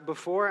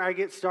Before I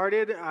get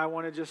started, I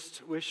want to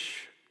just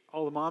wish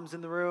all the moms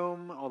in the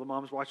room, all the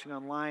moms watching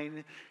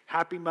online,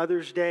 happy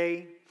Mother's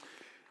Day.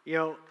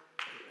 Come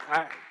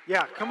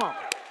on.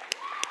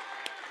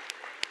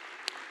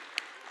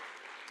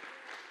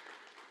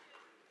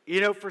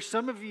 For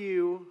some of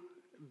you,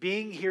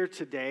 being here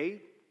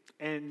today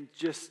and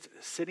just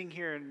sitting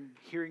here and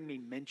hearing me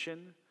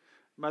mention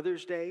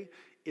Mother's Day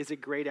is a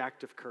great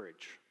act of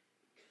courage.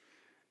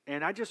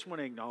 And I just want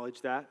to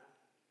acknowledge that.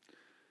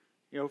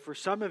 For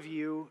some of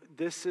you,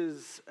 this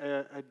is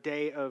a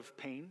day of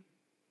pain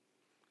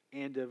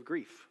and of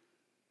grief.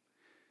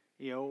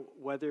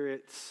 Whether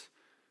it's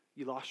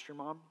you lost your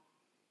mom,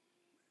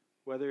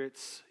 whether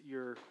it's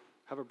you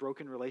have a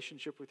broken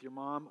relationship with your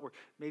mom, or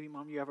maybe,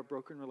 Mom, you have a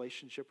broken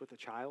relationship with a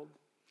child.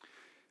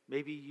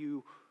 Maybe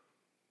you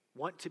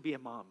want to be a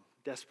mom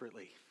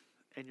desperately,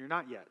 and you're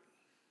not yet.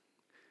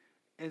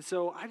 And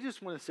so I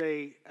just want to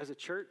say, as a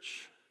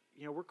church,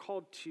 we're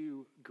called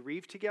to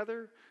grieve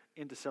together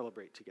and to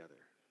celebrate together.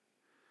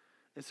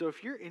 And so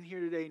if you're in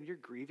here today and you're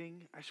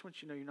grieving, I just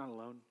want you to know you're not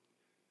alone.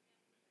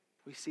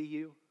 We see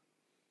you,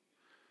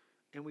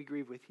 and we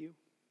grieve with you.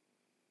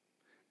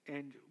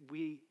 And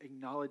we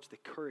acknowledge the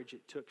courage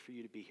it took for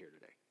you to be here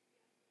today.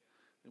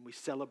 And we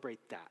celebrate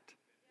that.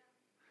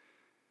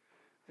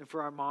 And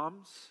for our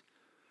moms,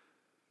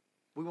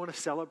 we want to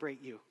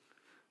celebrate you.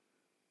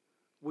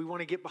 We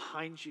want to get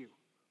behind you.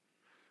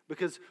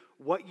 Because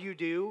what you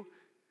do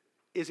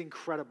is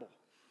incredible.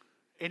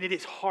 And it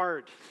is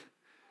hard.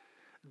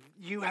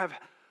 You have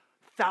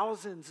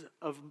thousands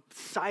of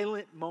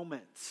silent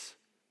moments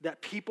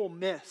that people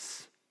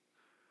miss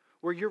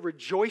where you're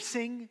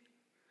rejoicing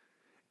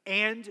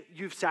and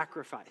you've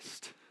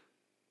sacrificed.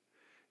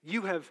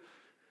 You have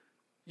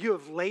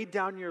laid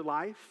down your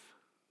life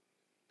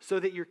so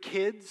that your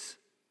kids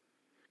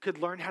could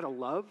learn how to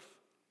love,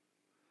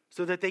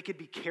 so that they could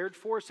be cared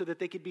for, so that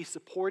they could be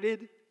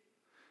supported,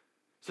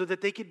 so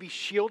that they could be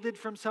shielded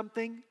from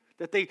something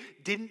that they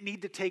didn't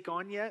need to take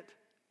on yet.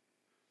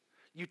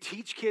 You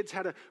teach kids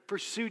how to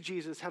pursue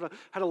Jesus, how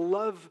to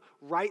love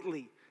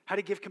rightly, how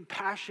to give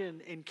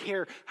compassion and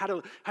care, how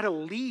to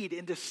lead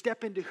and to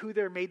step into who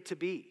they're made to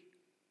be,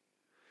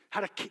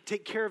 how to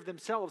take care of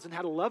themselves and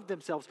how to love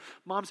themselves.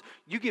 Moms,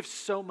 you give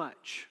so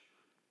much,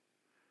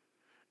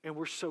 and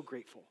we're so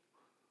grateful.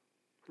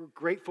 We're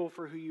grateful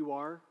for who you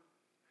are.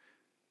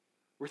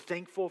 We're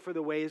thankful for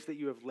the ways that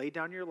you have laid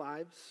down your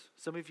lives.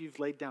 Some of you have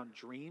laid down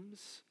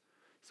dreams.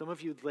 Some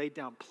of you have laid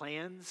down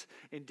plans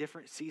in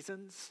different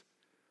seasons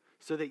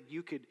so that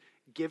you could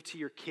give to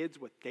your kids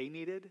what they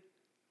needed.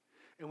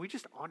 And we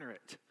just honor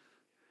it.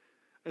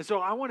 And so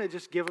I want to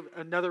just give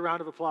another round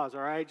of applause,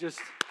 all right?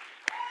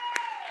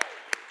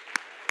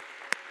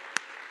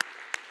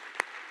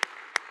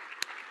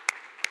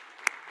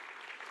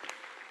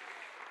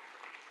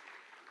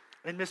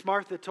 And Miss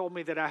Martha told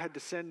me that I had to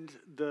send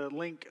the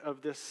link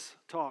of this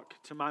talk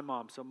to my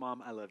mom. So,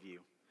 Mom, I love you.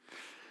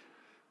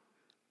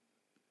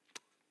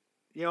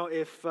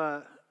 If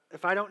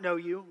I don't know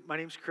you, my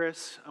name's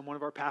Chris. I'm one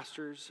of our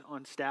pastors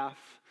on staff,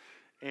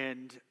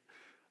 and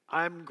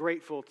I'm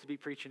grateful to be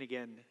preaching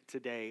again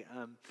today.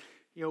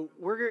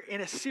 We're in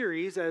a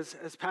series, as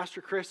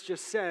Pastor Chris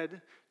just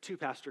said, two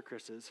Pastor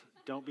Chris's.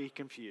 Don't be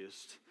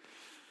confused.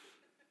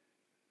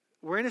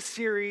 We're in a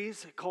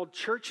series called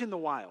Church in the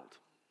Wild.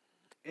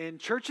 And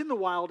Church in the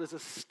Wild is a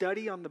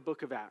study on the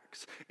book of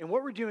Acts. And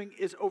what we're doing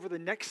is over the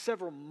next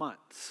several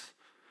months,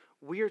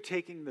 we are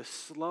taking the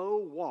slow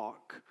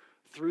walk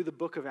through the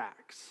book of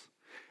Acts.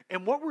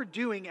 And what we're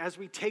doing as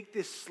we take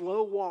this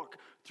slow walk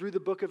through the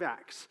book of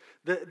Acts,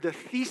 the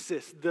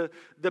thesis,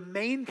 the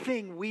main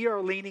thing we are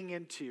leaning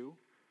into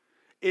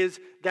is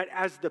that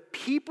as the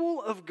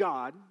people of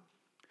God,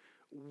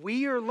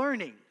 we are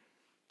learning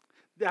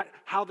that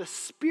how the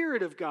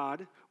Spirit of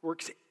God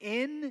works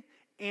in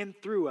and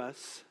through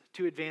us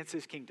to advance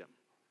His kingdom.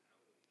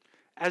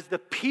 As the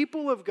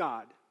people of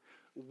God,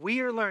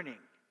 we are learning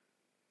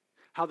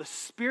how the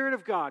Spirit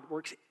of God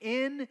works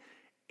in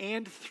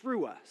and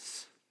through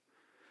us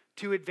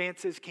to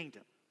advance His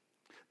kingdom.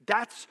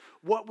 That's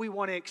what we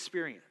want to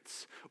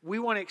experience. We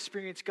want to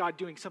experience God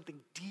doing something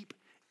deep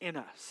in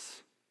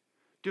us,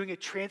 doing a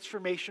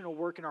transformational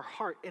work in our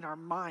heart, in our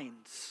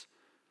minds.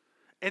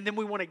 And then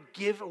we want to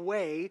give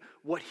away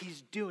what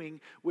He's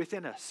doing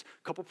within us.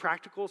 A couple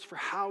practicals for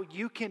how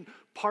you can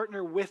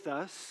partner with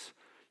us.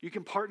 You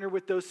can partner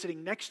with those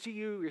sitting next to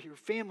you, your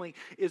family,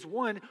 is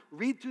one,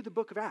 read through the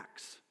book of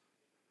Acts.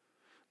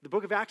 The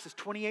book of Acts is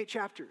 28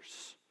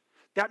 chapters.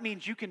 That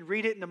means you can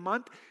read it in a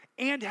month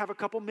and have a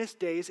couple missed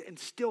days and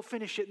still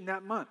finish it in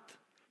that month.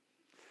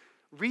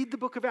 Read the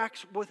book of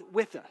Acts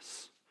with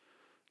us.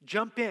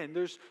 Jump in.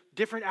 There's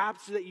different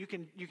apps that you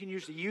can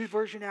use. The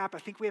YouVersion app. I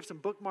think we have some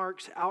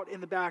bookmarks out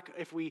in the back.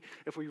 If we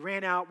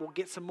ran out, we'll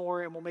get some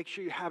more and we'll make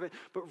sure you have it.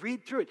 But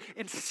read through it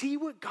and see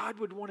what God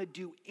would want to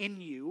do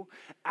in you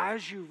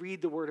as you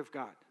read the Word of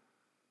God.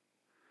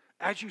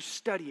 As you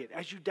study it,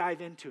 as you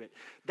dive into it.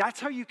 That's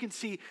how you can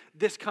see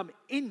this come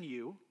in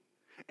you.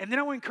 And then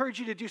I want to encourage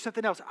you to do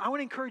something else. I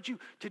want to encourage you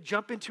to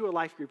jump into a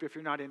life group if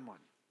you're not in one.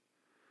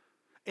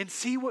 and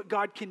see what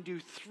God can do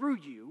through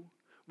you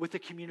with a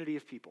community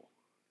of people.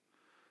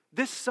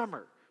 This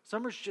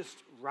summer's just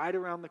right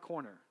around the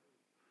corner.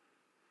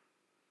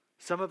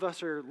 Some of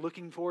us are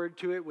looking forward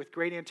to it with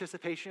great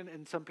anticipation,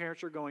 and some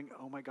parents are going,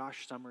 oh my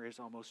gosh, summer is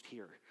almost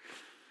here.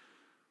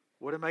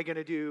 What am I going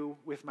to do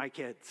with my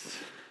kids?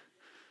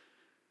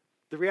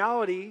 The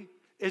reality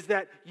is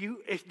that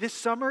this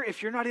summer,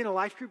 if you're not in a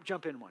life group,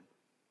 jump in one.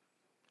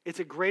 It's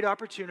a great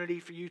opportunity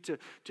for you to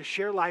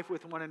share life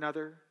with one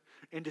another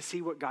and to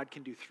see what God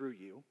can do through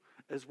you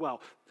as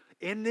well.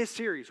 In this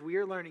series, we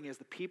are learning as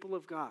the people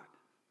of God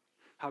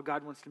how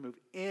God wants to move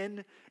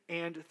in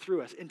and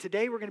through us. And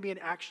today we're going to be in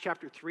Acts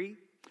chapter 3.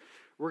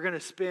 We're going to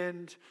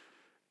spend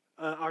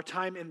our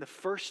time in the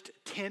first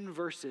 10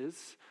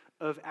 verses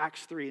of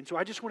Acts 3. And so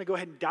I just want to go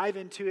ahead and dive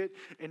into it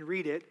and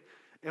read it,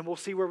 and we'll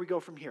see where we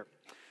go from here.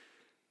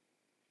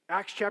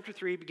 Acts chapter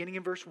 3, beginning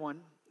in verse 1,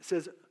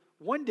 says,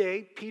 one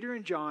day Peter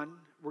and John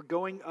were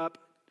going up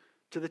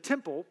to the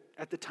temple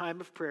at the time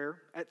of prayer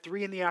at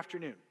 3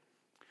 p.m.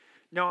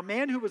 Now a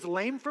man who was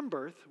lame from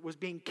birth was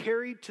being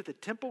carried to the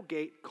temple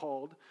gate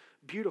called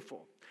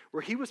Beautiful,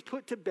 where he was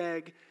put to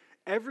beg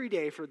every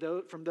day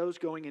from those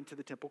going into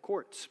the temple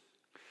courts.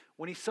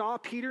 When he saw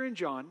Peter and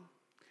John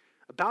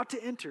about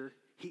to enter,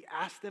 he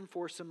asked them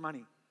for some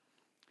money.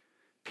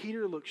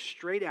 Peter looked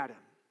straight at him,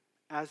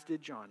 as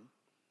did John.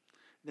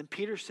 Then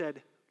Peter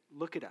said,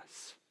 look at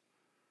us.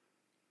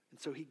 And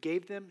so he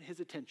gave them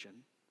his attention,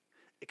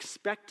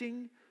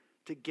 expecting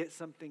to get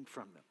something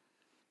from them.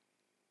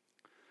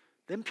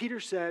 Then Peter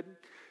said,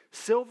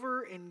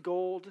 silver and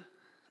gold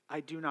I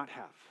do not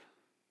have,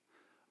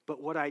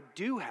 but what I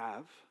do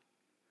have,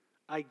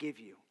 I give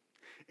you.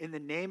 In the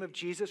name of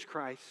Jesus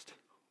Christ,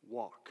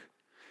 walk.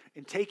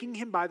 And taking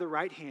him by the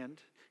right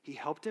hand, he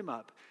helped him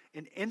up,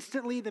 and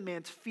instantly the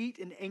man's feet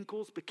and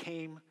ankles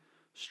became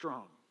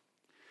strong.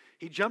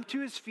 He jumped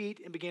to his feet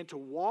and began to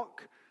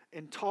walk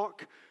and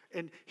talk,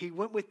 and he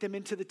went with them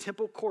into the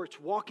temple courts,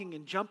 walking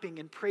and jumping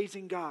and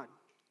praising God.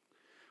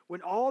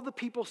 When all the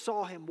people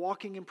saw him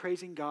walking and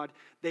praising God,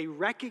 they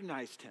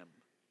recognized him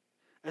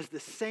as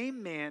the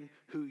same man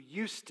who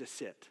used to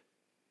sit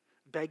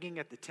begging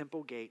at the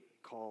temple gate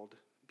called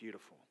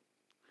Beautiful.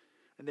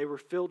 And they were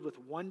filled with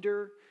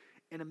wonder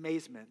and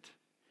amazement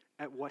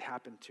at what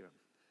happened to him.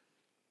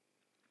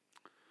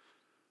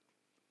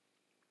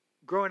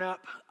 Growing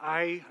up,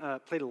 I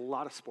played a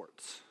lot of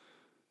sports,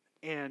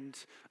 and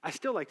I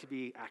still like to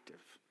be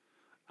active.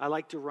 I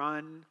like to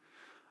run.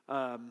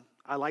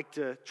 I like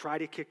to try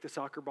to kick the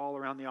soccer ball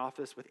around the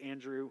office with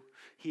Andrew.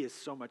 He is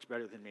so much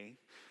better than me.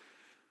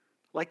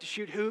 Like to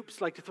shoot hoops,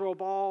 like to throw a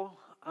ball.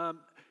 And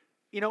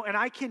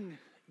I can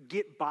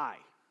get by.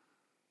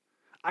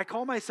 I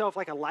call myself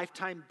like a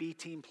lifetime B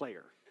team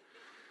player.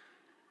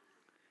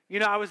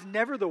 I was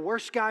never the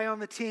worst guy on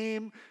the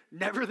team,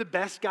 never the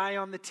best guy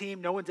on the team.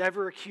 No one's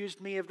ever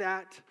accused me of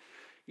that.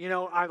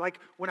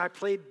 When I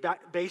played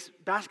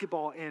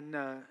basketball in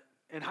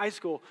high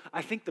school,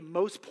 I think the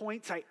most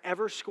points I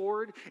ever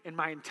scored in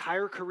my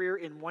entire career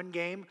in one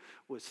game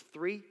was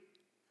 3.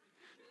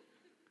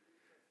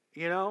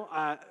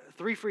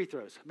 3 free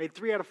throws. Made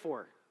 3 out of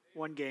 4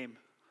 one game.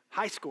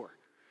 High score.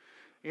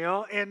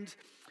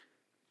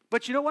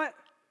 But you know what?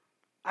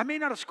 I may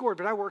not have scored,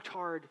 but I worked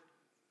hard.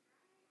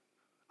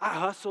 I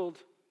hustled.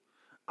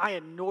 I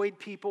annoyed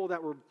people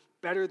that were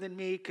better than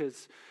me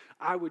because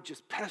I would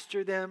just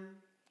pester them.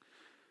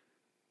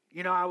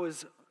 I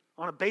was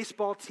on a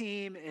baseball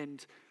team,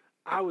 and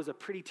I was a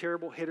pretty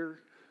terrible hitter.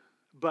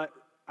 But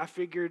I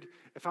figured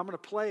if I'm going to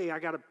play, I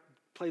got to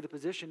play the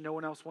position no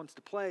one else wants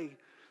to play.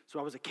 So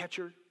I was a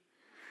catcher.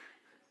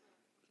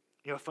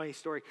 Funny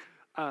story.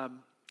 I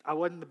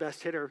wasn't the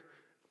best hitter.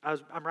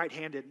 I'm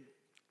right-handed.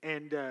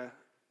 And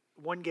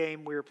one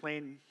game we were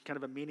playing kind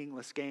of a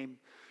meaningless game,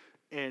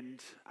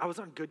 and I was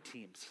on good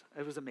teams.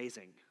 It was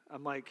amazing.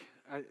 I'm like,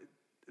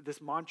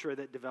 this mantra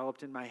that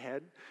developed in my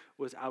head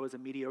was I was a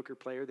mediocre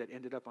player that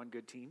ended up on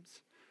good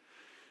teams.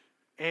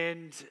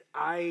 And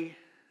I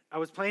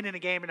was playing in a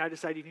game, and I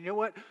decided, you know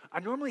what? I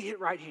normally hit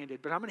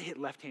right-handed, but I'm going to hit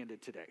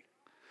left-handed today.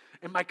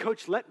 And my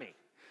coach let me.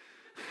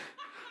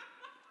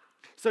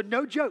 So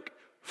no joke,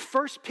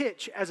 first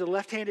pitch as a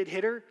left-handed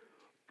hitter,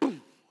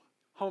 boom,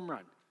 home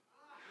run.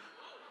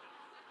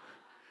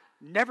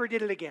 Never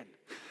did it again.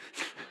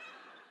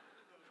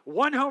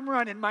 One home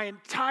run in my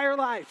entire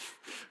life,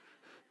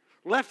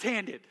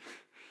 left-handed.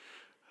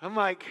 I'm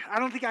like, I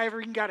don't think I ever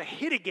even got a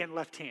hit again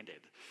left-handed.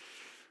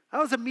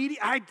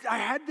 I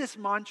had this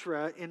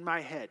mantra in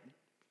my head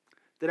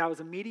that I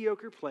was a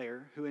mediocre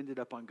player who ended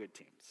up on good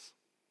teams.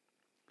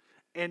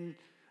 And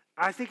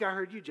I think I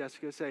heard you,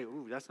 Jessica, say,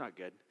 ooh, that's not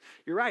good.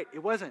 You're right,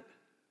 it wasn't.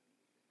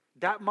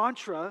 That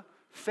mantra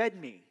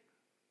fed me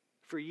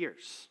for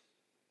years.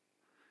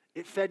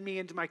 It fed me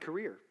into my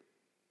career.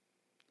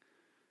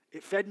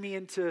 It fed me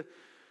into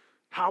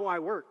how I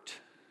worked.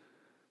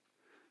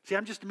 See,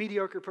 I'm just a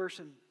mediocre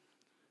person.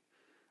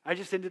 I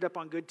just ended up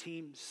on good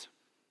teams.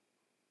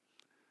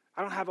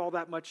 I don't have all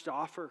that much to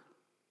offer.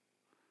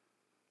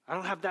 I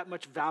don't have that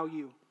much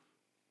value.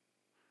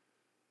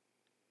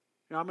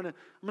 I'm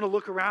gonna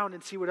look around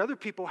and see what other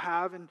people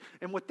have,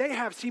 and what they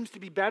have seems to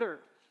be better.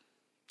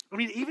 I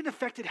mean, it even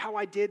affected how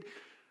I did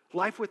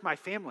life with my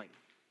family.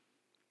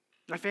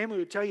 My family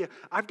would tell you,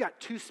 I've got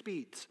two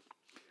speeds: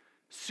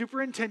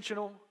 super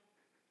intentional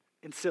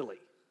and silly.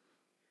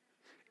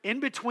 In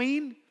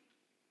between,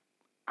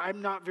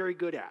 I'm not very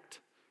good at.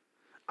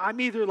 I'm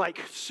either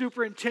like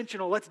super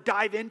intentional, let's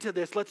dive into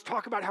this, let's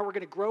talk about how we're going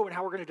to grow and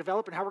how we're going to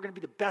develop and how we're going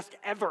to be the best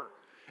ever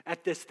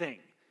at this thing.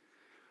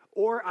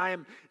 Or I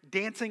am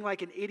dancing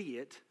like an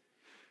idiot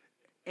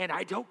and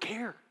I don't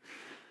care.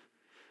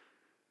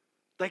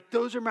 Like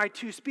those are my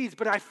two speeds,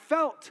 but I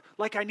felt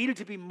like I needed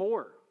to be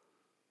more.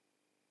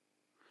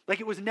 Like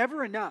it was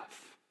never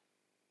enough.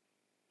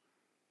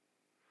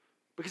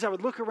 Because I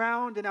would look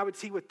around and I would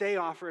see what they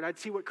offered. I'd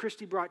see what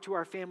Christy brought to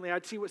our family.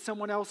 I'd see what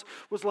someone else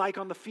was like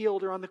on the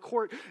field or on the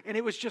court. And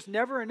it was just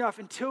never enough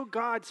until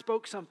God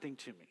spoke something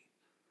to me.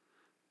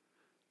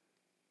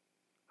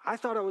 I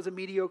thought I was a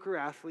mediocre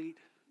athlete,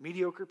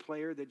 mediocre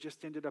player that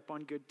just ended up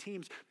on good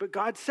teams. But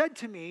God said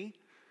to me,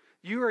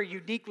 you are a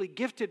uniquely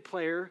gifted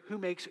player who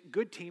makes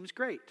good teams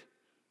great.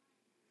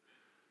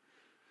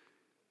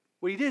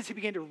 What he did is he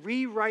began to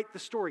rewrite the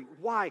story.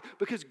 Why?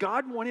 Because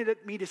God wanted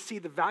me to see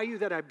the value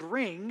that I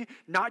bring,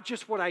 not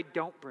just what I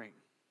don't bring.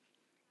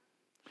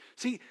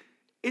 See,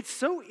 it's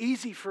so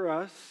easy for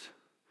us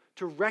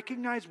to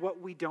recognize what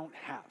we don't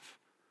have.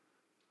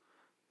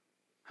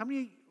 How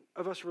many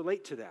of us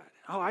relate to that?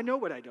 Oh, I know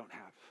what I don't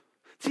have.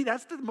 See,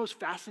 that's the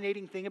most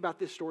fascinating thing about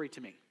this story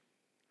to me.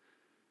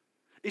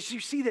 Is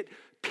you see that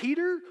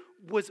Peter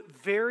was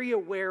very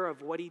aware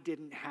of what he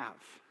didn't have.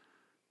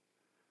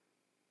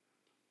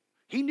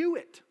 He knew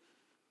it.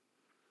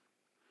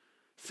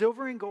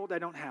 Silver and gold I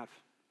don't have.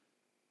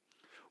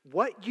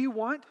 What you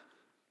want,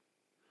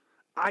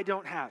 I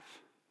don't have.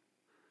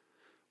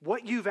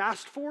 What you've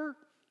asked for,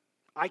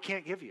 I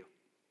can't give you.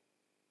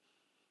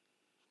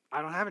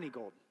 I don't have any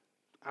gold.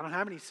 I don't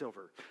have any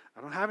silver. I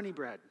don't have any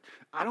bread.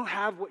 I don't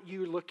have what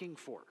you're looking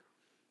for.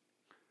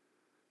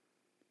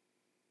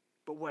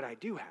 But what I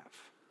do have,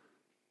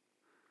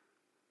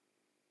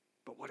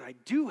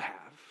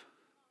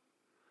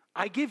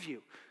 I give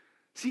you.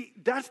 See,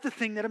 that's the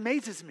thing that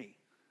amazes me.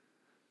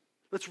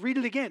 Let's read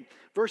it again.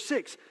 Verse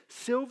 6,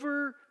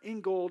 silver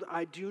and gold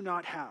I do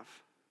not have,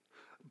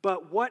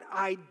 but what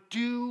I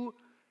do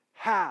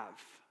have,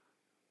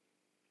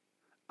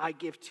 I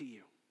give to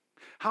you.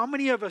 How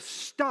many of us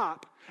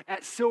stop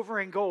at silver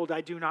and gold I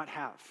do not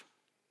have?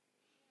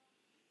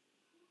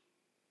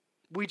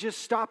 We just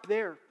stop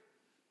there.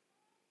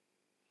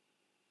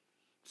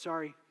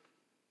 Sorry.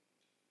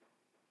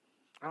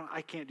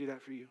 I can't do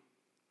that for you.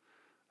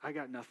 I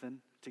got nothing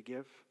to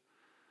give.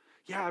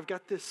 Yeah, I've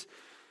got this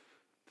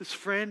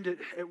friend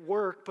at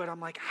work, but I'm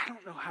like, I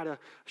don't know how to,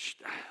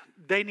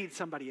 they need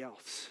somebody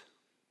else.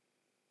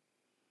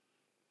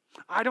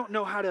 I don't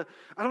know how to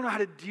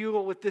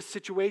deal with this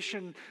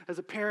situation as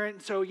a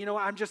parent, so,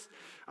 I'm just,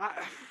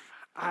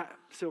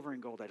 silver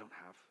and gold I don't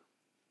have.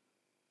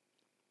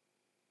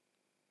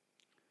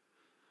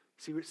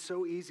 See, it's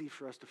so easy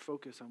for us to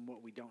focus on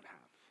what we don't have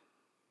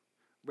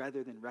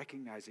rather than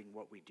recognizing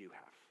what we do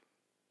have.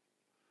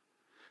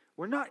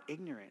 We're not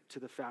ignorant to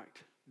the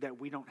fact that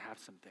we don't have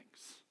some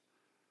things.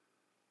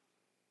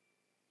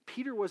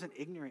 Peter wasn't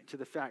ignorant to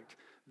the fact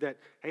that,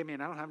 hey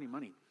man, I don't have any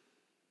money.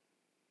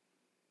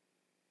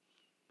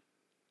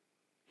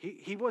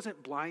 He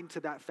wasn't blind to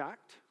that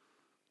fact.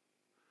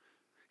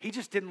 He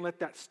just didn't let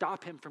that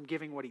stop him from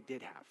giving what he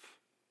did have.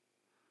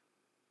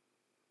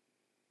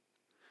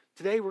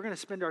 Today we're going to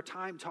spend our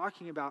time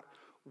talking about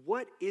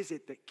what is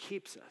it that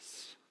keeps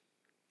us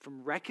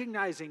from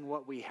recognizing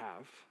what we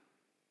have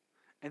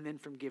and then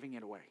from giving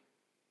it away.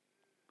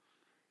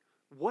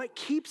 What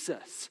keeps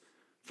us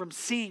from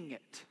seeing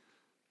it?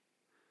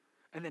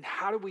 And then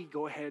how do we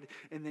go ahead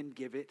and then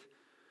give it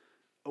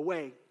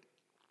away?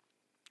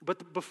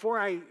 But before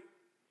I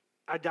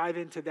dive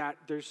into that,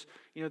 there's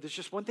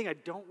just one thing I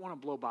don't want to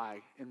blow by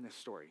in this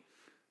story.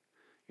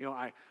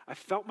 I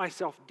felt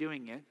myself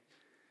doing it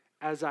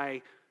as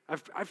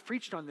I've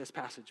preached on this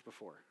passage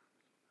before.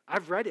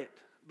 I've read it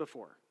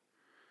before.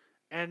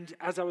 And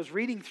as I was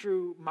reading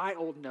through my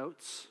old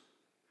notes,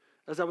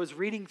 as I was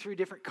reading through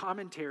different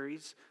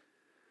commentaries,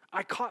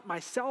 I caught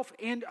myself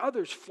and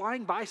others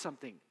flying by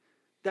something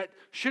that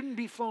shouldn't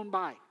be flown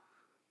by.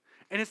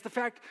 And it's the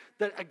fact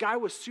that a guy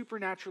was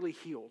supernaturally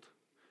healed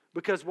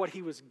because what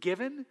he was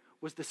given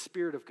was the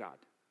Spirit of God.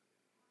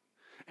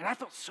 And I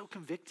felt so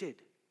convicted.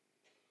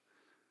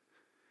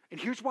 And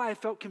here's why I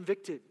felt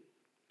convicted.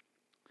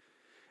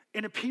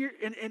 In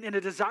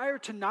a desire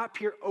to not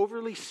appear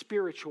overly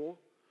spiritual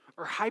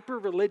or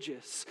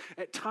hyper-religious,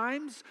 at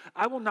times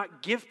I will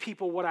not give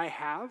people what I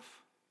have,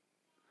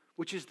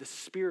 which is the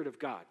Spirit of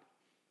God.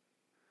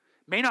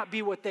 May not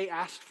be what they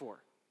asked for,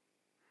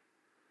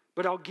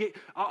 but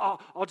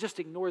I'll just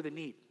ignore the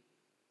need.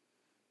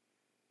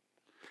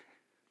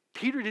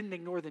 Peter didn't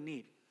ignore the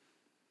need.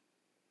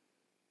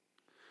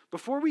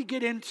 Before we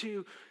get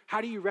into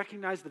how do you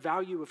recognize the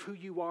value of who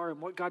you are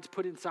and what God's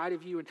put inside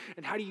of you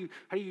and how do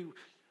you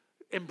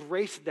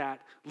embrace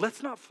that,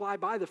 let's not fly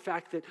by the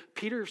fact that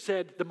Peter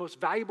said the most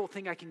valuable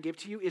thing I can give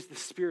to you is the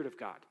Spirit of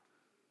God.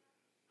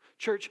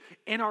 Church,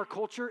 in our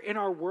culture, in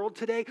our world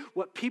today,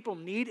 what people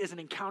need is an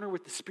encounter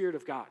with the Spirit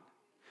of God.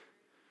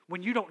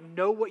 When you don't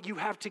know what you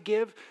have to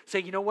give, say,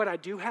 you know what I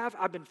do have?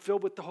 I've been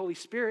filled with the Holy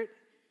Spirit.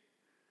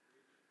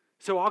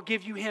 So I'll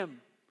give you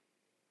him.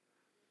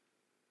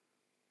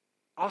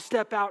 I'll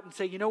step out and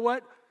say, you know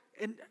what?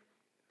 And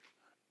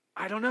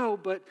I don't know,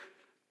 but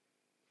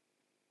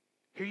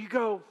here you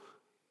go.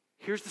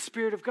 Here's the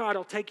Spirit of God.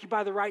 I'll take you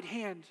by the right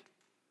hand.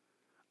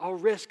 I'll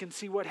risk and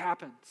see what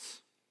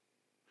happens.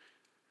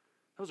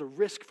 That was a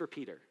risk for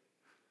Peter.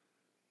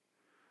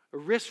 A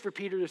risk for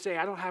Peter to say,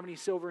 I don't have any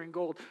silver and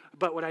gold,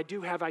 but what I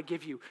do have, I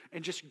give you.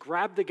 And just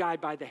grab the guy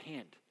by the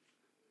hand.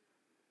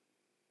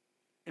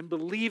 And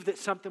believe that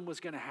something was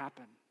going to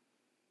happen.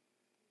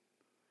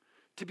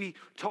 To be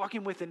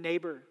talking with a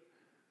neighbor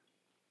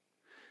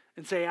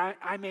and say,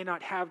 I may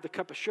not have the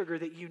cup of sugar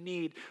that you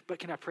need, but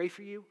can I pray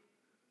for you?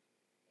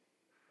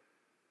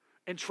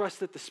 And trust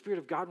that the Spirit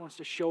of God wants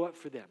to show up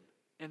for them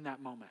in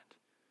that moment.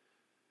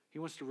 He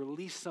wants to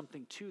release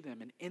something to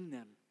them and in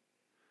them.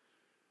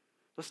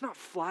 Let's not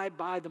fly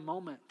by the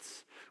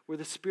moments where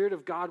the Spirit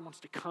of God wants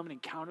to come and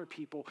encounter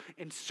people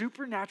in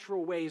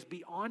supernatural ways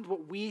beyond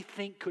what we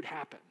think could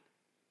happen.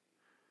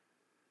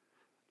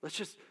 Let's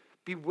just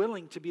be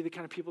willing to be the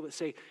kind of people that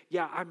say,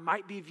 yeah, I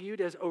might be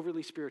viewed as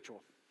overly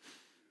spiritual.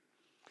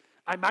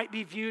 I might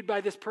be viewed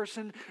by this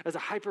person as a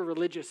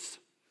hyper-religious.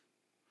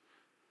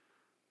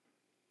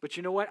 But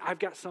you know what? I've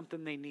got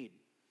something they need.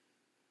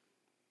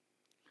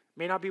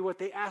 May not be what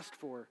they asked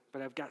for,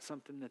 but I've got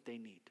something that they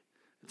need.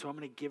 And so I'm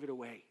going to give it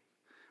away.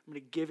 I'm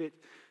going to give it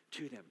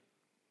to them.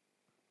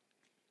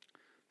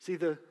 See,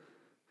 the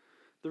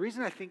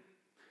reason I think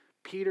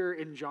Peter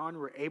and John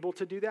were able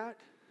to do that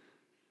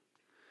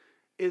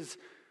is,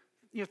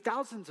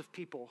 thousands of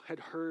people had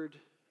heard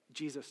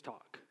Jesus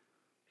talk.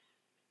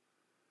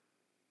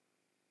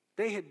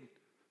 They had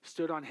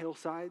stood on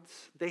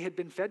hillsides. They had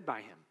been fed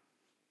by him.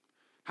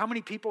 How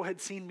many people had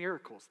seen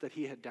miracles that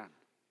he had done?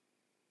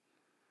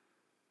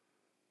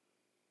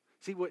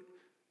 See, what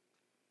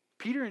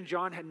Peter and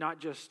John had not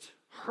just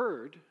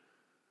heard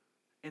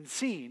and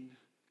seen,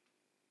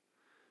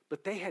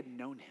 but they had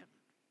known him.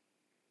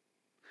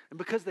 And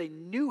because they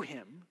knew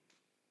him,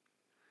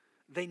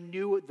 they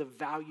knew the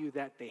value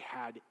that they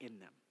had in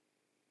them.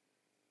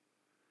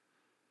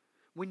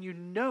 When you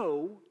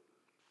know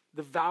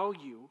the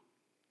value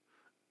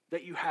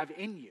that you have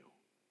in you,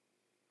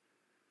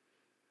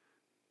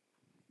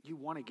 you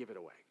want to give it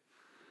away.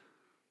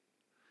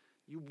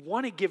 You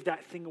want to give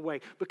that thing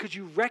away because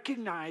you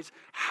recognize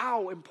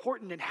how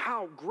important and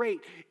how great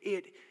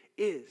it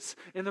is.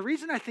 And the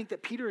reason I think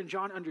that Peter and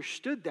John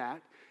understood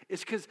that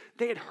is because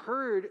they had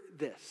heard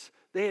this.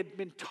 They had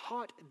been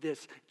taught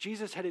this.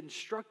 Jesus had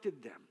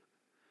instructed them.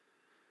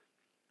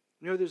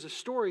 There's a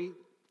story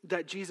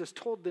that Jesus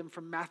told them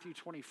from Matthew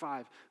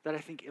 25 that I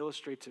think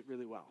illustrates it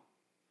really well.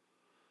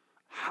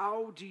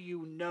 How do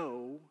you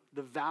know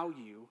the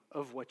value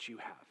of what you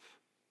have?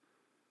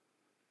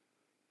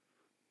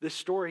 This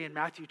story in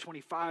Matthew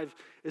 25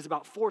 is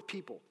about 4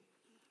 people.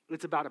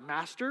 It's about a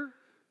master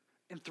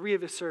and 3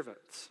 of his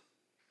servants.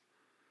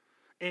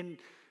 And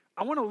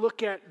I want to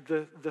look at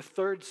the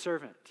third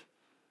servant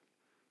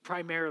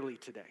primarily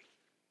today.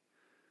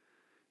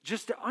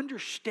 Just to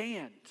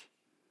understand.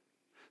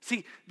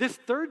 See, this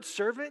third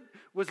servant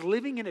was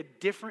living in a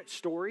different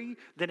story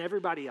than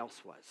everybody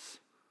else was.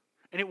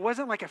 And it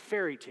wasn't like a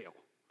fairy tale.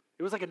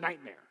 It was like a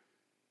nightmare.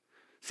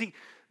 See,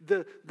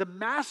 the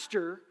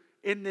master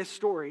in this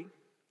story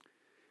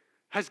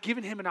has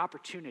given him an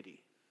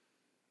opportunity.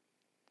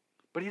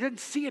 But he doesn't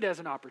see it as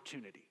an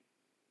opportunity.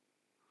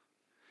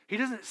 He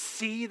doesn't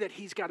see that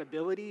he's got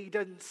ability. He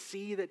doesn't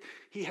see that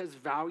he has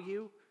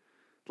value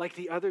like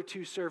the other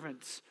 2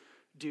 servants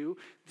do.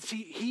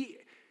 See,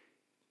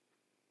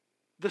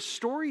 the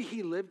story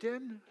he lived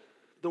in,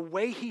 the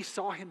way he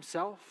saw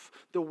himself,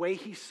 the way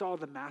he saw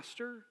the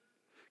master,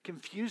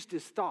 confused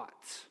his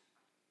thoughts.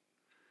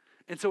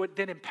 And so it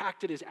then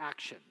impacted his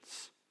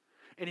actions.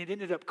 And it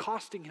ended up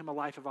costing him a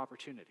life of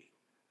opportunity.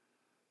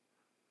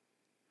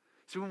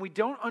 So when we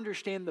don't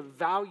understand the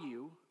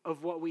value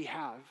of what we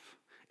have,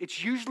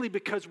 it's usually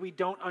because we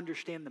don't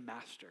understand the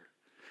master.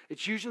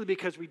 It's usually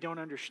because we don't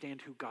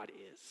understand who God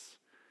is.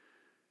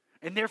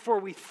 And therefore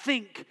we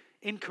think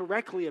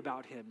incorrectly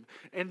about him.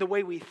 And the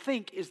way we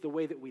think is the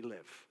way that we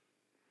live.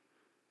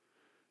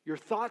 Your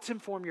thoughts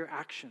inform your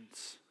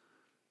actions.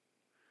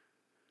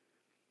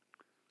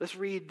 Let's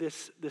read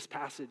this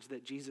passage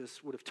that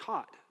Jesus would have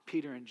taught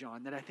Peter and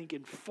John that I think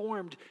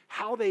informed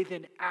how they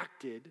then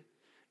acted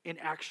in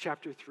Acts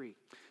chapter 3.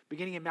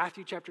 Beginning in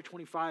Matthew chapter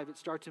 25, it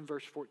starts in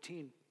verse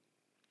 14.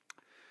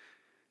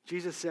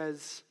 Jesus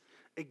says,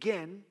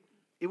 again,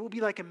 it will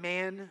be like a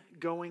man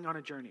going on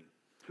a journey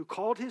who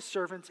called his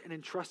servants and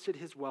entrusted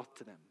his wealth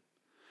to them.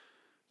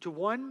 To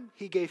one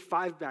he gave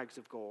 5 bags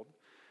of gold,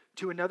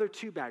 to another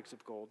 2 bags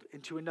of gold,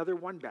 and to another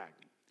 1 bag,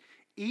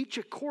 each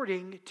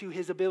according to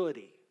his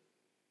ability.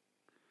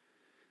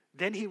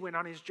 Then he went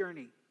on his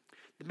journey.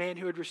 The man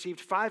who had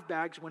received 5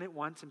 bags went at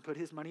once and put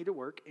his money to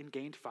work and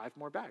gained 5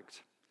 more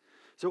bags.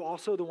 So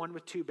also the one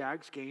with 2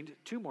 bags gained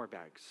 2 more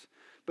bags.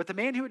 But the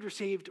man who had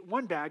received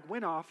 1 bag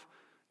went off,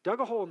 dug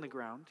a hole in the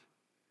ground,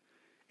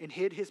 and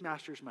hid his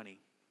master's money.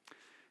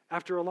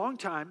 After a long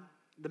time,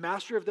 the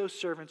master of those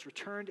servants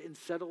returned and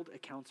settled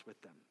accounts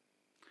with them.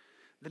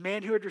 The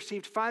man who had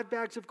received 5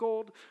 bags of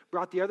gold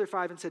brought the other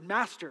 5 and said,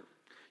 "Master,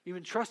 you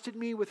entrusted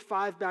me with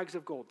 5 bags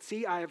of gold.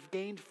 See, I have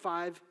gained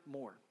 5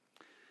 more."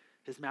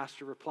 His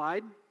master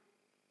replied,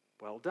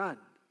 "Well done,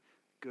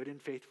 good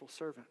and faithful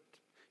servant.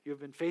 You have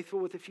been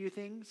faithful with a few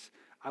things.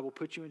 I will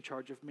put you in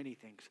charge of many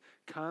things.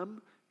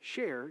 Come,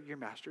 share your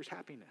master's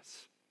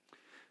happiness."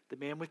 The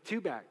man with 2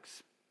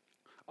 bags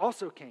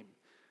also came.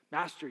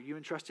 "Master, you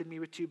entrusted me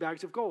with 2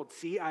 bags of gold.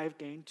 See, I have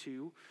gained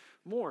 2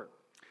 more."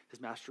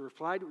 His master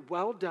replied,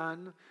 "Well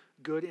done,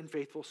 good and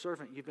faithful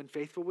servant. You've been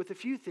faithful with a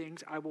few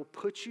things. I will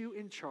put you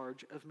in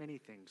charge of many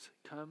things.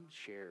 Come,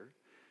 share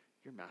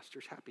your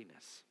master's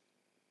happiness."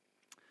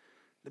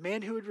 The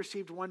man who had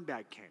received 1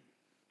 bag came.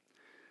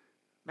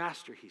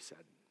 "Master," he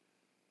said,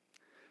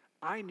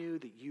 "I knew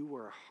that you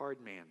were a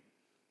hard man,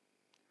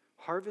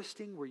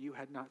 harvesting where you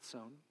had not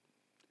sown,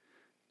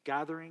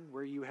 gathering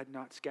where you had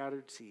not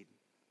scattered seed.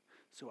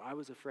 So I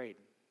was afraid.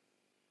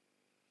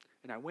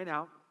 And I went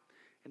out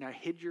and I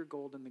hid your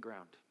gold in the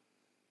ground.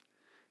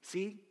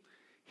 See,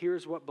 here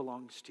is what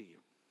belongs to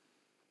you."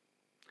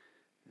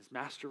 His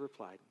master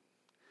replied,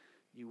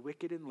 "You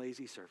wicked and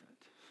lazy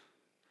servant.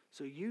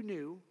 So you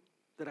knew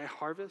that I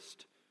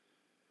harvest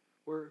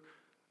where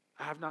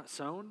I have not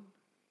sown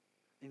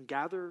and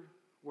gather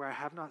where I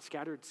have not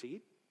scattered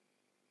seed?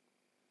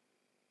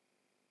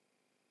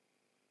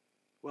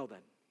 Well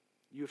then,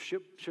 you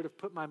should have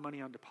put my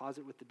money on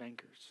deposit with the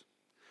bankers,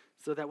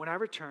 so that when I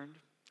returned,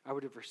 I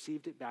would have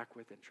received it back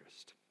with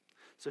interest.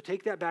 So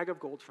take that bag of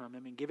gold from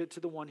him and give it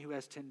to the one who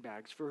has 10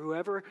 bags. For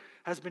whoever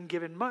has been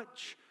given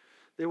much,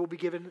 they will be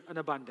given an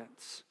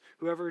abundance.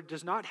 Whoever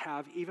does not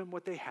have, even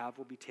what they have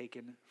will be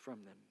taken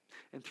from them.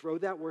 And throw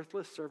that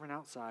worthless servant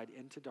outside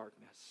into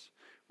darkness,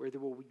 where there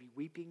will be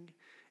weeping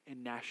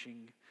and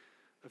gnashing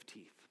of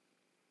teeth."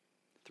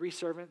 3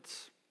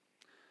 servants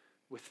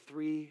with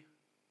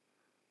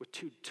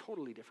 2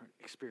 totally different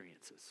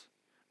experiences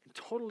and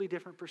totally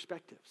different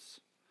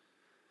perspectives.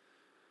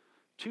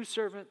 2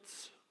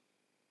 servants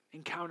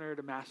encountered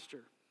a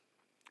master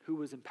who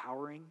was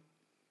empowering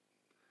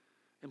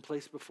and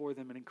placed before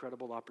them an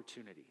incredible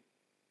opportunity.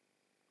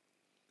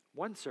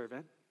 1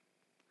 servant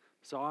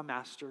saw a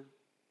master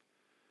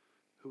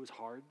who was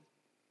hard,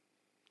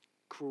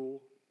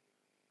 cruel,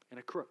 and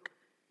a crook.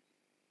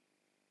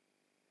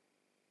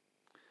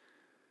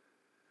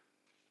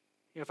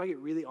 If I get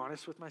really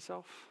honest with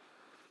myself,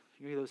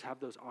 have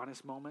those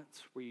honest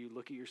moments where you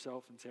look at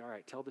yourself and say, "All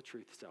right, tell the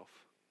truth,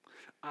 self."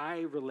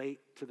 I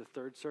relate to the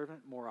 3rd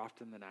servant more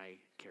often than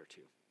I care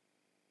to.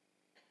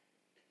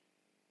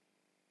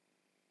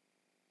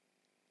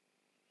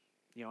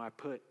 I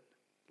put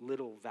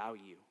little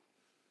value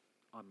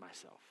on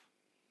myself.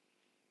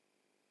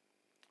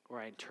 Or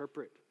I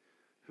interpret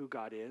who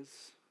God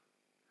is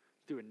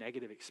through a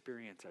negative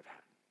experience I've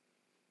had.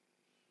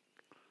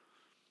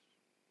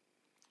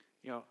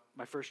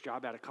 My first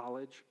job out of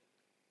college,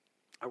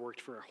 I worked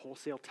for a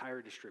wholesale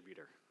tire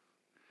distributor.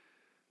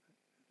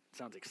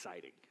 Sounds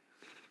exciting.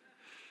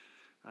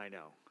 I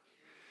know.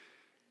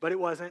 But it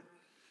wasn't.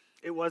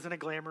 It wasn't a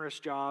glamorous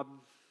job.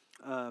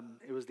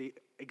 It was the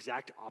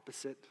exact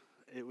opposite.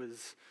 It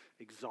was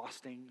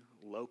exhausting,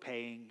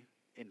 low-paying,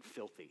 and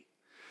filthy.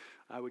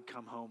 I would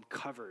come home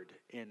covered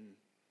in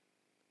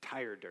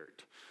tire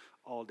dirt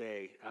all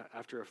day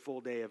after a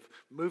full day of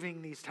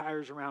moving these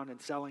tires around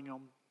and selling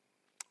them.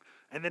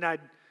 And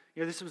then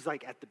this was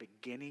like at the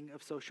beginning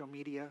of social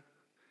media.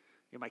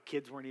 My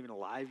kids weren't even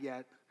alive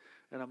yet.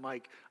 And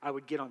I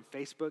would get on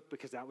Facebook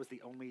because that was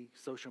the only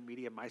social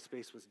media.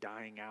 MySpace was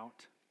dying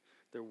out.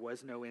 There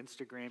was no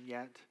Instagram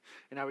yet.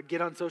 And I would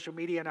get on social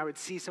media and I would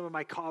see some of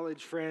my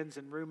college friends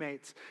and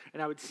roommates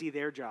and I would see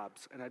their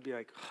jobs. And I'd be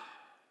like,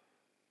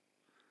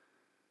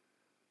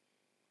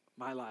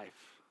 my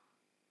life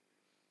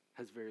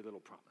has very little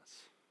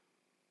promise.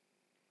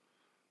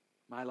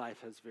 My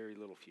life has very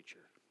little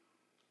future.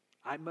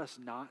 I must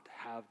not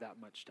have that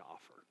much to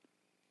offer.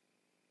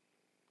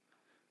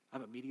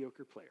 I'm a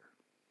mediocre player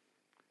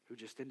who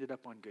just ended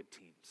up on good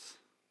teams.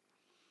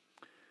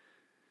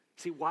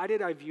 See, why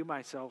did I view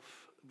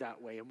myself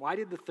that way? And why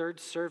did the 3rd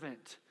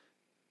servant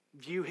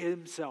view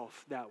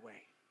himself that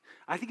way?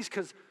 I think it's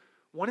because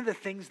one of the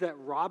things that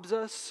robs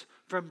us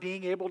from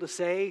being able to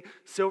say,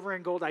 "Silver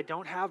and gold I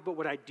don't have, but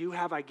what I do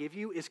have I give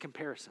you," is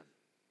comparison.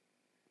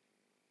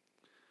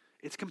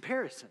 It's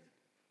comparison.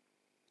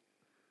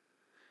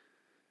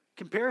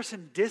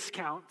 Comparison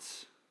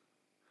discounts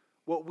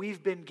what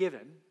we've been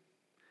given,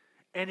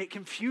 and it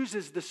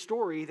confuses the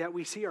story that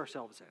we see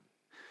ourselves in.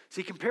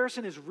 See,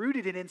 comparison is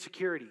rooted in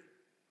insecurity.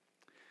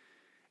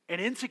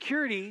 And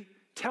insecurity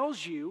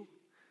tells you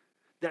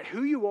that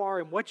who you are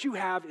and what you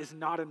have is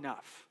not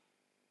enough.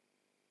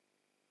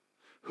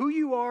 Who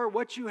you are,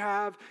 what you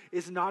have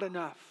is not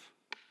enough.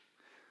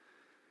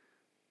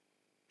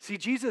 See,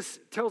 Jesus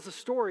tells a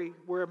story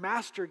where a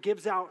master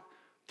gives out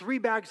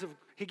bags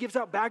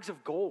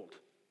of gold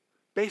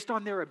based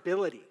on their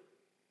ability.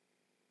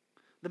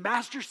 The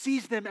master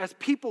sees them as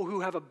people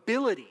who have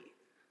ability.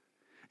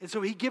 And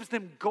so he gives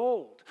them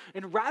gold.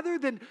 And rather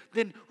than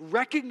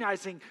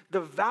recognizing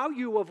the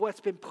value of what's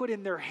been put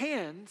in their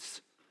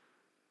hands,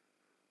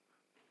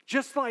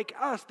 just like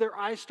us, their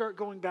eyes start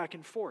going back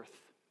and forth.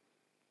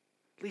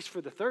 At least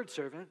for the third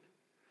servant.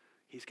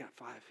 He's got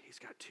 5, he's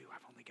got 2,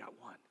 I've only got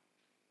 1.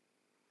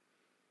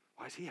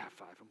 Why does he have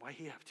 5 and why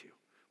he have 2?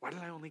 Why did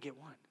I only get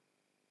 1?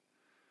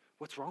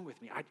 What's wrong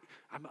with me?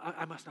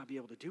 I must not be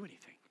able to do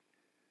anything.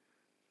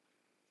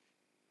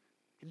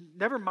 And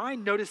never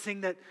mind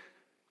noticing that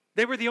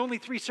they were the only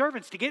 3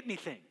 servants to get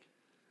anything.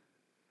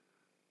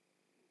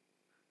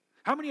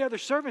 How many other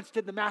servants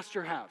did the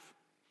master have?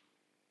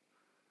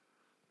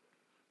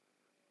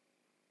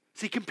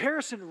 See,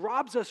 comparison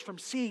robs us from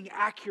seeing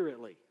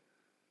accurately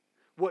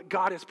what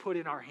God has put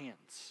in our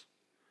hands,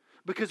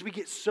 because we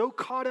get so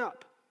caught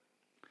up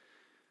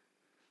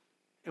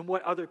in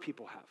what other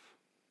people have.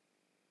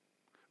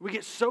 We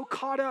get so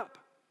caught up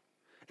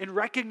in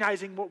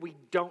recognizing what we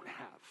don't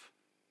have.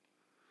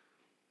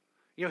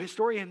 You know,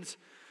 historians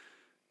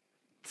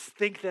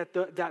think that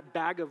that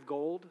bag of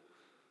gold,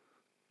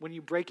 when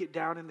you break it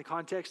down in the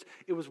context,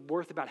 it was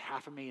worth about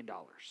 $500,000.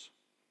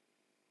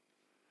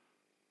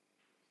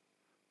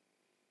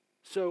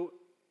 So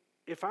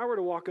if I were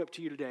to walk up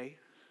to you today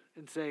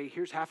and say,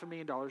 here's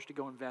 $500,000 to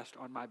go invest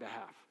on my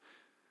behalf,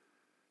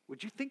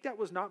 would you think that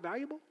was not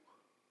valuable?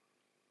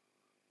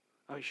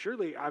 I mean,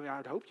 surely,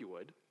 I'd hope you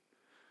would.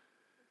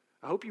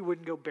 I hope you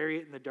wouldn't go bury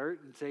it in the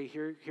dirt and say,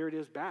 here it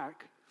is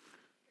back.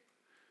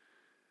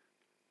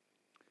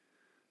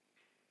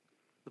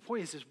 The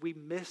point is we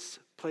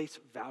misplace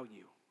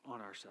value on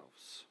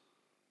ourselves.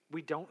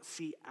 We don't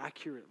see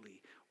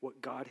accurately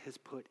what God has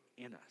put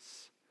in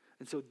us.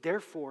 And so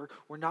therefore,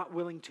 we're not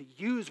willing to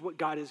use what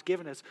God has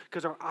given us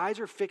because our eyes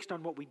are fixed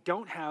on what we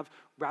don't have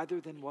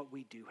rather than what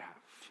we do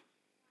have.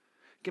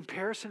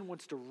 Comparison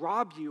wants to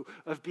rob you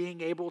of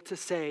being able to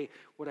say,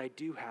 what I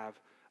do have,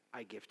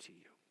 I give to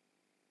you.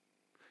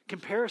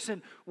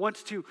 Comparison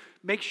wants to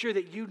make sure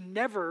that you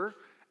never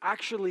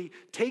actually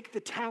take the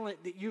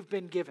talent that you've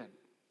been given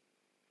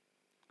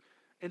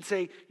and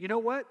say, you know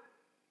what?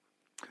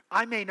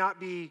 I may not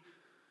be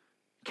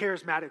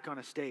charismatic on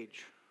a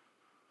stage,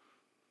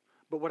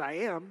 but what I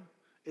am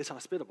is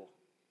hospitable.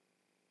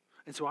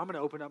 And so I'm going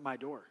to open up my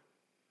door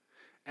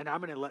and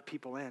I'm going to let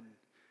people in,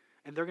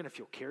 and they're going to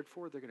feel cared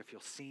for. They're going to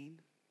feel seen.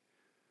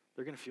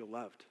 They're going to feel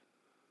loved.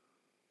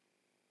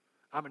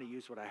 I'm going to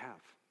use what I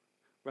have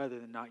rather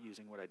than not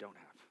using what I don't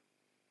have.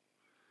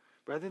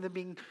 Rather than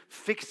being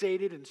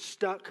fixated and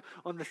stuck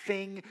on the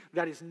thing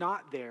that is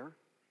not there,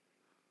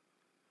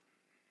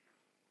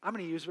 I'm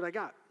going to use what I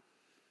got.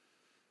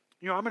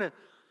 You know,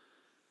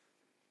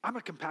 I'm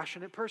a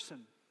compassionate person.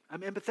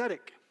 I'm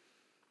empathetic.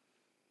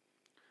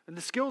 And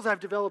the skills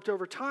I've developed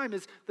over time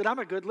is that I'm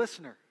a good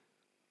listener.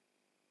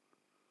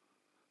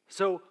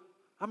 So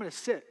I'm going to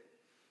sit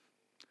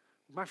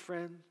with my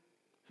friend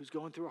who's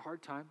going through a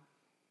hard time,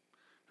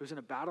 who's in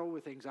a battle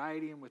with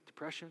anxiety and with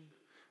depression,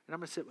 and I'm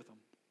going to sit with them.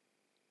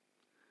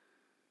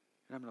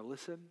 And I'm going to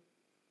listen, and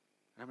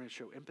I'm going to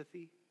show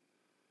empathy.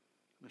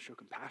 I'm going to show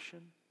compassion.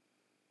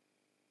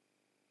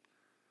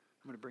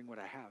 I'm going to bring what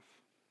I have.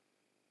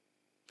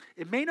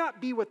 It may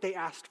not be what they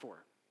asked for,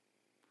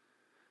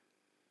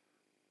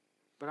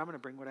 but I'm going to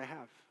bring what I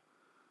have.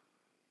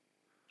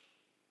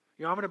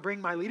 You know, I'm going to bring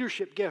my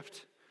leadership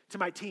gift to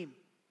my team.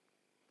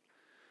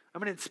 I'm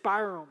going to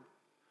inspire them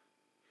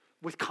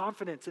with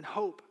confidence and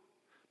hope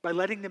by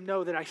letting them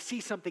know that I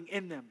see something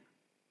in them.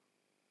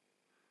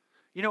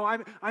 You know,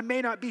 I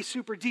may not be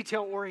super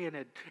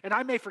detail-oriented, and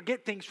I may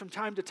forget things from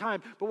time to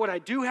time, but what I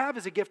do have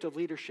is a gift of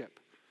leadership.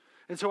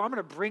 And so I'm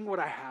going to bring what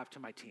I have to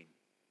my team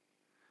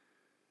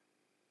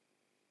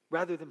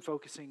rather than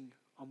focusing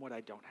on what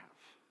I don't have,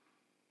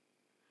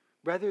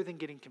 rather than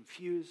getting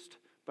confused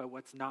by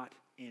what's not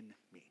in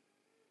me.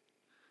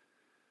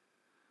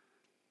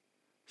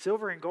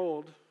 Silver and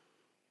gold,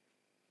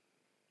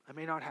 I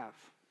may not have,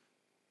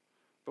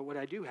 but what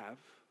I do have,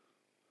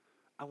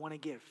 I want to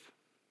give.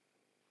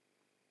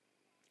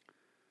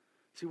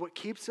 See, what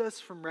keeps us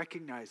from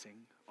recognizing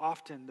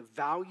often the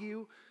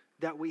value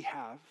that we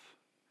have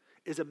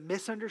is a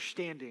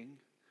misunderstanding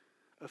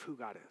of who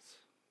God is.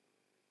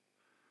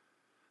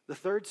 The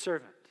third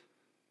servant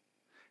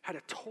had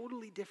a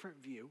totally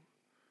different view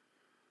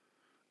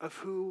of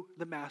who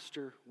the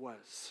master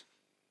was.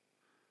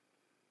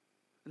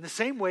 In the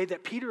same way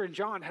that Peter and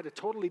John had a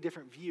totally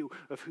different view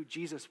of who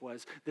Jesus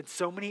was than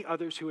so many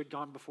others who had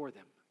gone before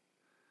them.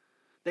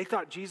 They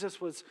thought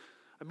Jesus was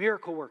a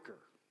miracle worker,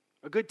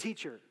 a good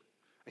teacher,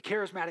 a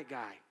charismatic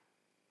guy,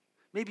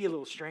 maybe a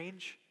little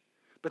strange,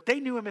 but they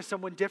knew him as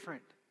someone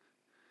different.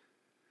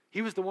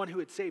 He was the one who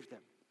had saved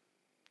them.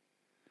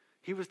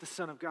 He was the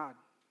Son of God.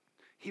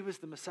 He was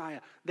the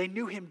Messiah. They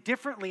knew him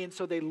differently, and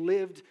so they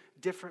lived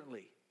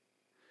differently.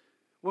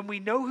 When we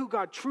know who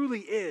God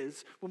truly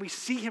is, when we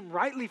see him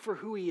rightly for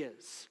who he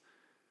is,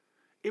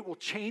 It will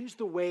change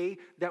the way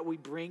that we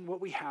bring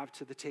what we have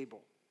to the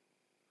table.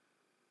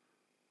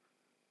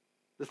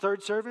 The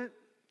third servant,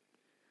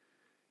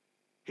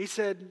 he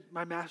said,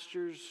 my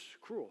master's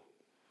cruel.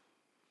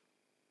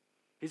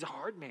 He's a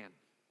hard man.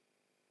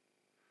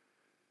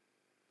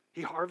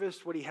 He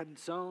harvests what he hadn't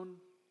sown.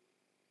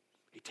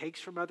 He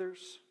takes from others.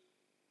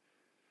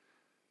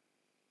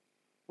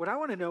 What I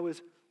want to know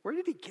is, where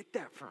did he get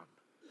that from?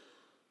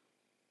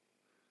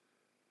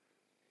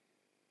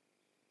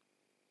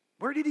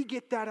 Where did he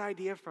get that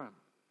idea from?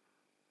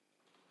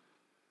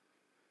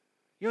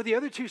 You know, the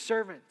other two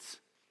servants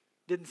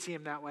didn't see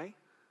him that way.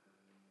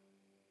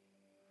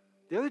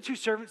 The other two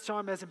servants saw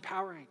him as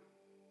empowering.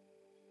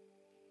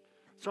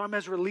 Saw him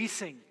as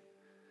releasing.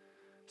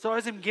 Saw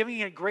as him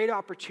giving a great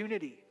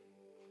opportunity.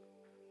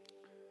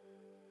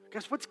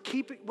 Guys,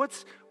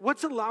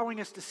 what's allowing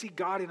us to see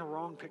God in a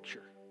wrong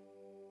picture?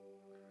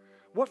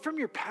 What from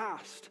your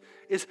past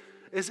is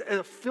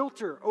a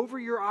filter over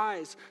your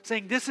eyes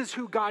saying this is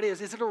who God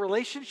is? Is it a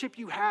relationship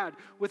you had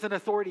with an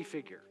authority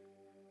figure?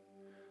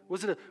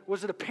 Was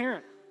it a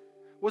parent?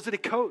 Was it a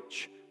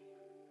coach?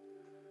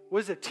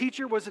 Was it a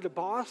teacher? Was it a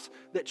boss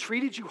that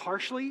treated you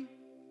harshly?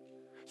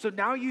 So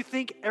now you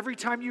think every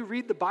time you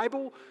read the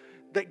Bible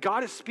that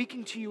God is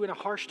speaking to you in a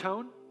harsh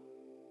tone?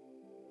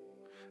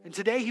 And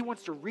today he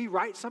wants to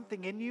rewrite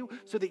something in you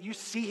so that you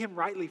see him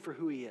rightly for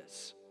who he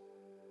is.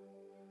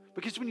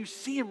 Because when you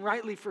see him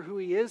rightly for who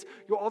he is,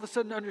 you'll all of a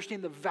sudden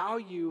understand the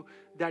value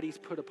that he's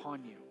put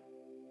upon you.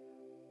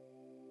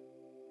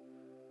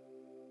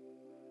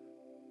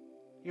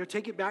 You know,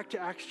 take it back to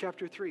Acts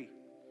chapter 3.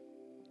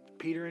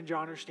 Peter and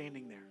John are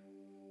standing there.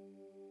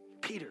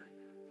 Peter.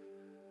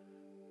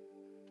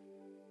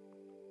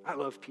 I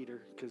love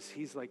Peter because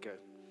he's like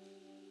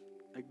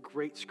a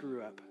great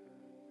screw up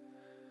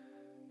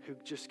who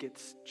just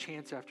gets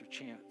chance after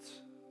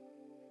chance.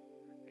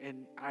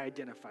 And I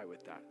identify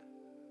with that.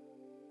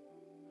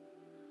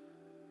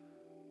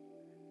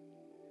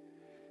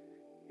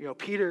 You know,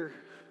 Peter,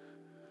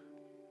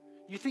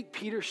 you think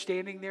Peter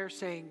standing there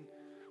saying,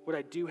 what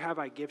I do have,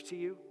 I give to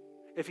you?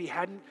 If he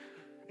hadn't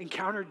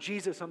encountered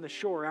Jesus on the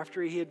shore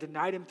after he had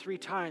denied him 3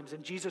 times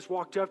and Jesus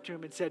walked up to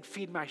him and said,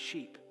 feed my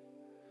sheep.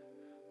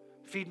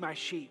 Feed my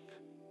sheep.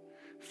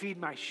 Feed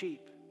my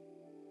sheep.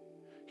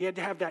 He had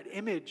to have that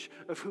image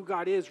of who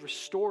God is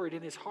restored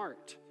in his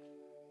heart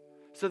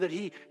so that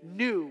he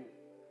knew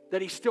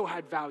that he still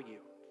had value,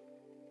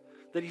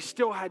 that he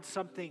still had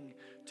something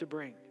to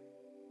bring.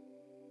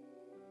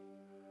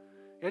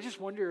 I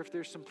just wonder if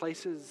there's some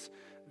places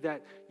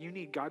that you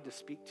need God to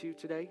speak to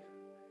today.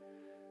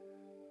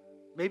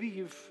 Maybe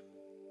you've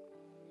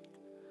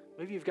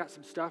got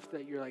some stuff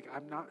that you're like,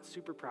 I'm not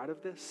super proud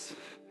of this,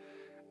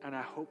 and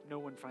I hope no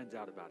one finds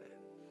out about it.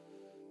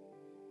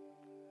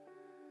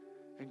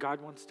 And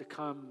God wants to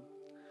come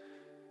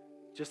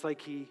just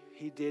like he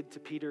did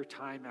to Peter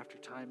time after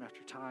time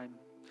after time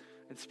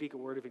and speak a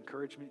word of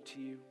encouragement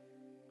to you,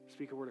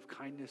 speak a word of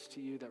kindness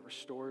to you that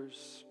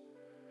restores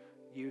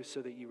you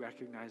so that you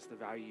recognize the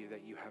value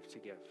that you have to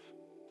give.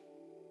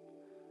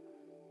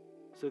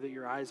 So that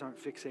your eyes aren't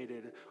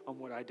fixated on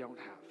what I don't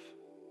have,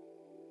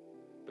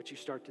 but you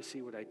start to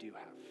see what I do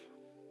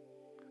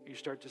have. You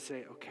start to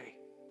say, okay,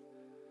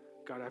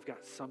 God, I've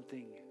got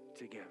something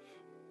to give.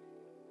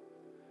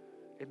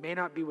 It may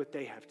not be what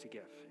they have to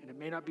give, and it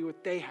may not be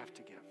what they have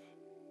to give,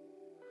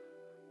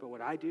 but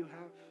what I do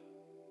have,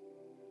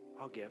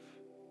 I'll give.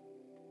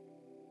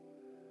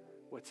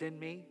 What's in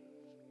me,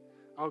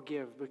 I'll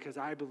give because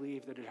I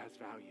believe that it has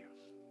value,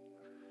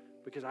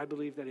 because I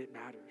believe that it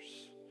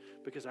matters,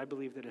 because I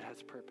believe that it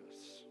has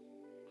purpose.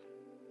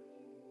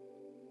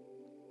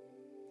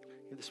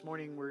 And this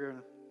morning, we're going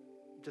to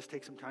just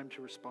take some time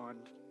to respond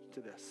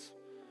to this.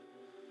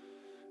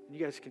 And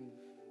you guys can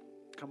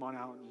come on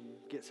out and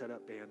get set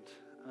up, band,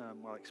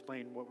 while I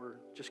explain what we're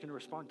just going to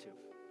respond to.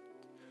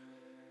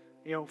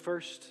 You know,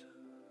 first,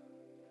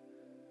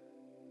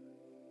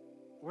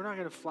 we're not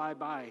going to fly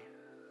by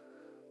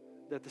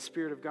that the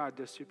Spirit of God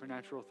does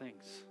supernatural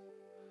things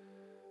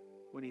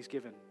when he's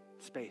given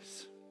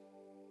space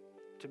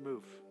to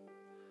move.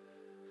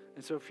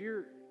 And so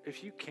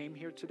if you came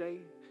here today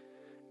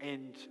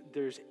and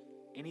there's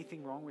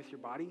anything wrong with your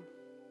body,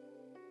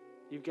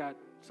 you've got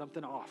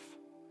something off,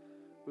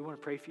 we want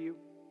to pray for you,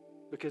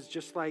 because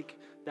just like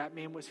that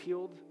man was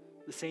healed,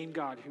 the same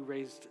God who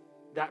raised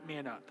that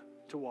man up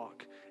to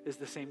walk is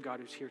the same God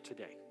who's here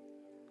today.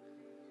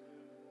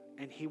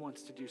 And he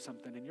wants to do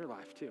something in your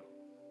life too.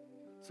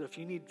 So if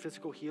you need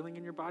physical healing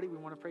in your body, we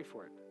want to pray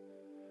for it.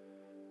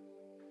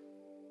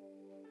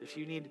 If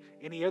you need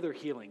any other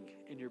healing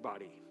in your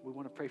body, we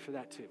want to pray for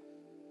that too.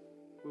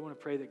 We want to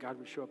pray that God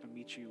would show up and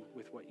meet you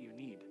with what you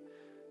need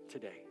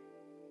today.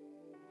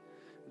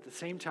 At the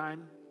same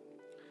time,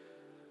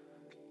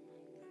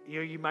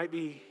 you might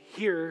be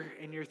here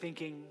and you're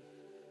thinking,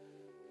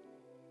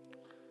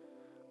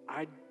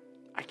 I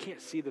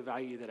can't see the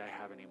value that I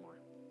have anymore.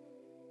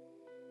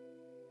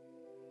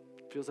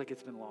 It feels like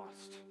it's been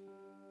lost.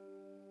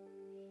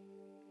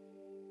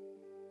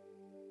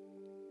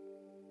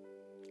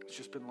 It's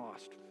just been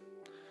lost.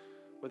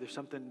 Whether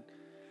something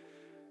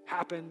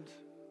happened,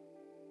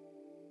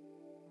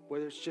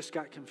 whether it's just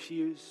got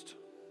confused,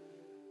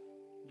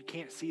 you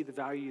can't see the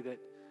value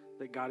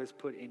that God has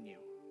put in you.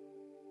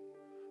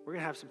 We're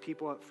going to have some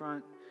people up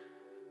front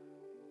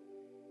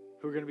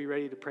who are going to be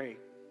ready to pray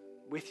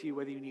with you,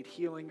 whether you need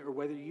healing or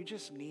whether you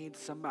just need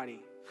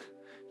somebody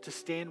to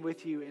stand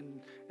with you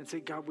and say,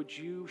 God, would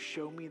you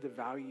show me the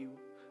value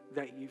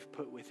that you've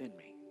put within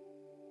me?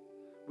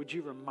 Would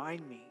you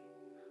remind me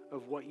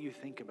of what you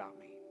think about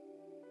me?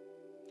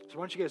 So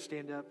why don't you guys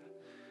stand up?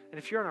 And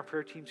if you're on our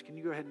prayer teams, can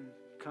you go ahead and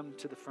come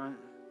to the front?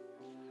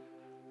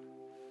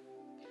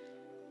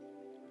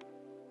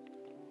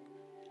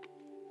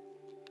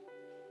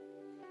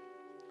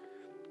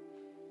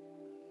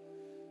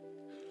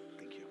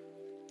 Thank you.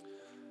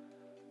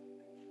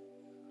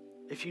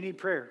 If you need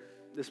prayer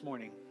this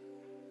morning,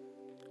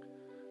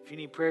 if you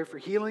need prayer for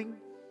healing,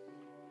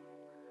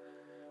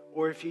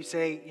 or if you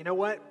say, you know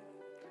what,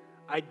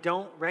 I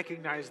don't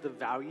recognize the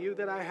value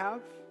that I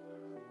have,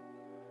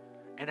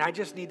 and I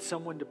just need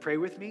someone to pray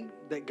with me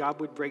that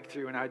God would break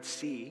through and I'd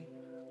see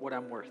what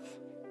I'm worth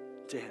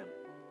to him,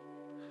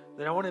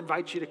 then I want to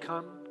invite you to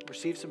come,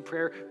 receive some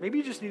prayer. Maybe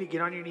you just need to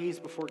get on your knees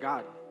before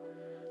God.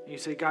 And you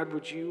say, God,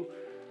 would you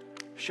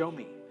show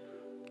me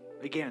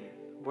again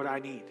what I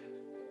need,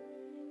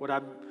 what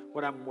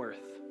I'm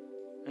worth,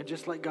 and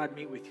just let God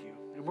meet with you.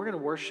 And we're going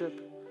to worship,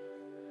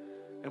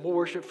 and we'll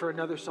worship for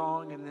another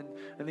song,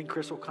 and then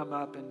Chris will come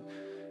up, and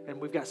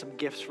we've got some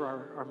gifts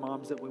for our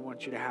moms that we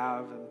want you to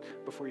have and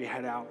before you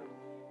head out.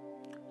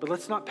 But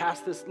let's not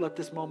let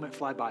this moment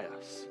fly by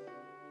us.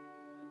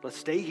 Let's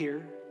stay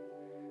here,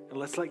 and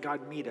let's let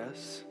God meet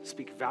us,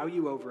 speak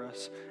value over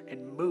us,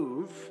 and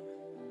move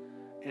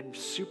in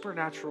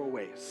supernatural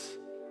ways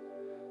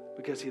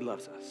because he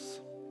loves us.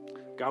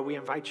 God, we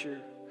invite your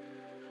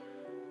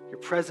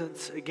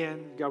presence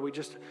again. God, when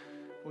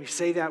we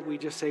say that, we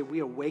just say we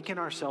awaken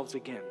ourselves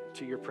again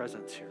to your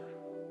presence here.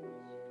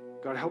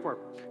 God,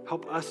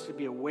 help us to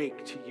be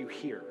awake to you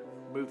here,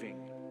 moving.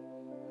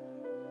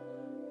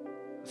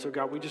 So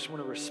God, we just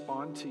want to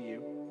respond to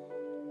you,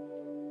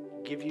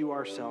 give you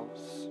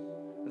ourselves,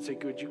 and say,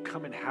 would you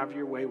come and have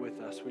your way with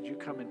us? Would you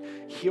come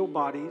and heal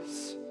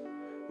bodies?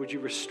 Would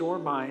you restore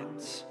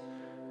minds?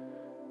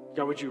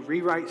 God, would you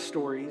rewrite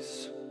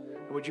stories?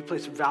 And would you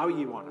place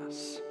value on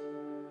us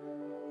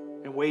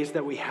in ways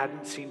that we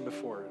hadn't seen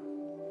before?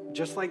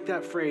 Just like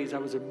that phrase, I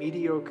was a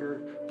mediocre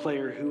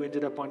player who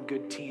ended up on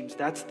good teams.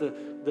 That's the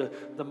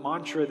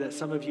mantra that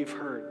some of you have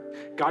heard.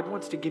 God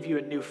wants to give you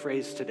a new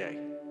phrase today.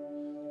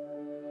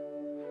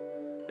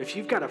 If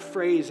you've got a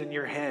phrase in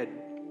your head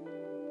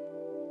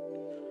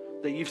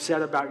that you've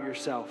said about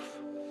yourself,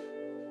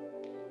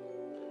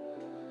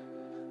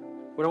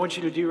 what I want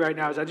you to do right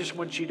now is I just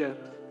want you to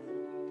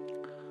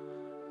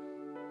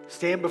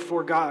stand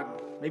before God.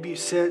 Maybe you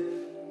sit,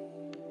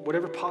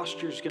 whatever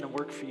posture is going to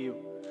work for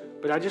you.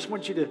 But I just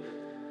want you to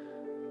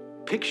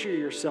picture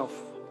yourself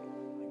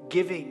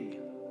giving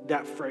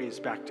that phrase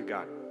back to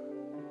God.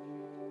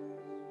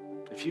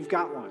 If you've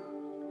got one,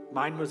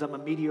 mine was, I'm a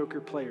mediocre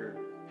player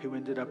who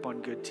ended up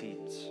on good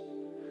teams.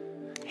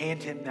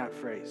 Hand him that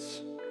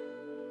phrase.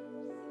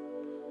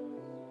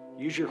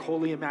 Use your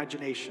holy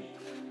imagination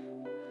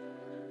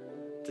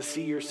to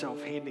see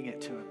yourself handing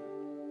it to him.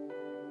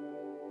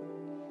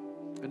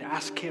 And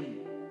ask him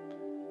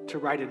to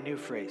write a new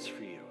phrase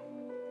for you.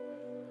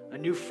 A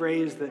new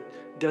phrase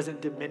that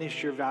doesn't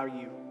diminish your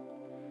value,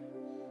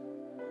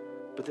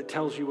 but that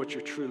tells you what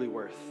you're truly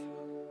worth.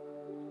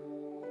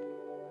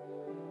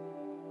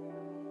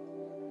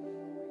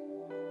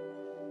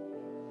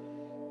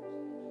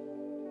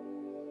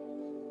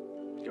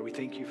 God, we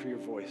thank you for your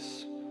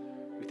voice.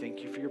 We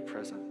thank you for your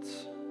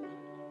presence.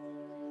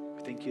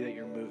 We thank you that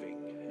you're moving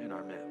in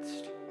our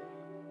midst.